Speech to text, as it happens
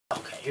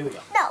here we go.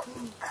 No.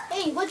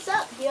 Hey, what's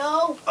up,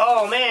 yo?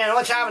 Oh man,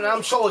 what's happening?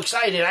 I'm so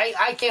excited.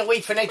 I can't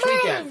wait for next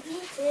weekend. Me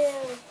too.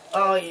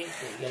 Oh, you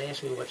gotta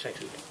ask me what's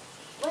next weekend.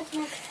 What's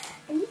next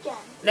weekend?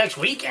 Next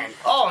weekend?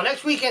 Oh,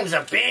 next weekend is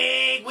a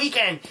big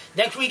weekend.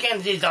 Next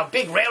weekend is a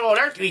big Railroad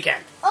Earth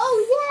weekend.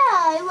 Oh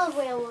yeah, I love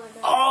Railroad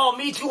Earth. Oh,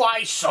 me too.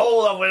 I so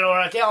love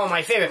Railroad Earth. They're all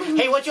my favorite.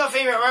 Hey, what's your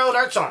favorite Railroad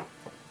Earth song?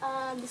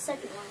 The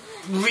second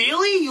one.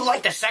 Really? You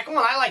like the second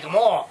one? I like them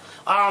all.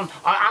 I'm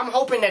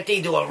hoping that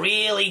they do a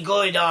really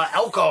good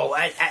Elko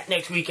at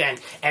next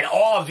weekend. And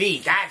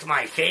RV, that's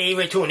my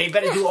favorite tune. They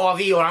better do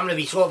RV or I'm going to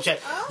be so upset.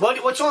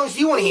 What songs do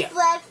you want to hear?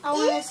 I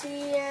want to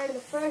hear the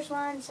first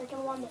one,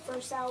 second one, the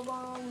first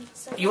album.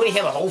 You want to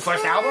hear the whole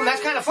first album?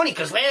 That's kind of funny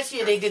because last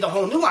year they did the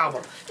whole new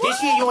album.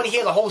 This year you want to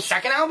hear the whole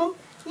second album?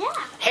 Yeah.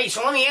 Hey,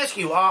 so let me ask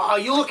you, are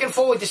you looking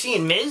forward to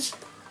seeing Miz?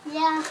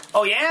 Yeah.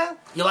 Oh yeah?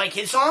 You like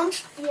his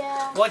songs?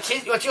 Yeah. What's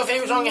your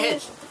favorite song of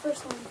his? The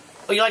first one.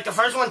 Oh, you like the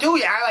first one too?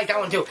 Yeah, I like that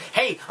one too.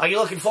 Hey, are you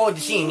looking forward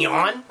to seeing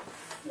Yawn?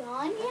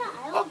 Yawn? Yeah,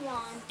 I love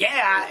Yawn.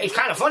 Yeah, it's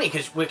kind of funny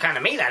because we're kind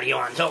of made out of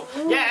Yawn. So,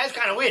 yeah, that's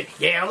kind of weird.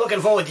 Yeah, I'm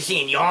looking forward to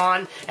seeing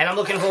Yawn, and I'm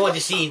looking forward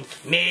to seeing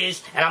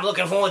Miz, and I'm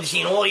looking forward to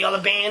seeing all the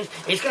other bands.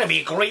 It's going to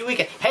be a great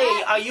weekend.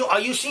 Hey, are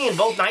you seeing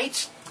both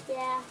nights?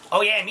 Yeah.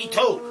 Oh, yeah, me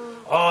too.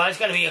 Oh, that's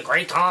going to be a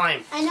great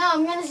time. I know,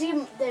 I'm going to see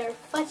their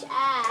fudge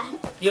ass.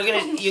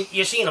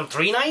 You're seeing them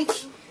 3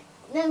 nights?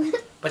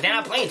 But they're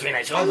not playing 3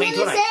 nights. They're only playing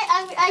 2 nights.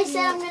 I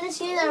said I'm going to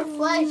see their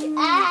fudge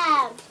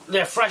abs.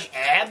 They're fresh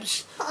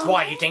abs?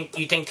 Why, you think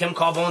Tim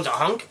Carbone's a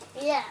hunk?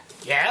 Yeah.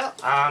 Yeah?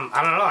 I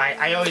don't know.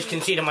 I always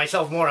consider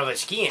myself more of a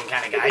skiing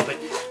kind of guy, but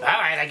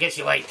alright, I guess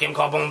you like Tim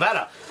Carbone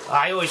better.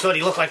 I always thought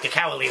he looked like the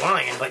Cowardly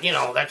Lion, but you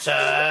know, that's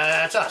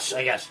us,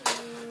 I guess.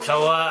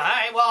 So,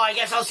 alright, well, I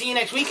guess I'll see you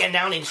next weekend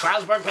down in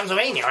Stroudsburg,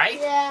 Pennsylvania, right?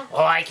 Yeah.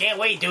 Oh, I can't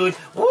wait, dude.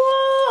 Woo!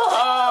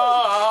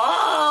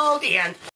 The end.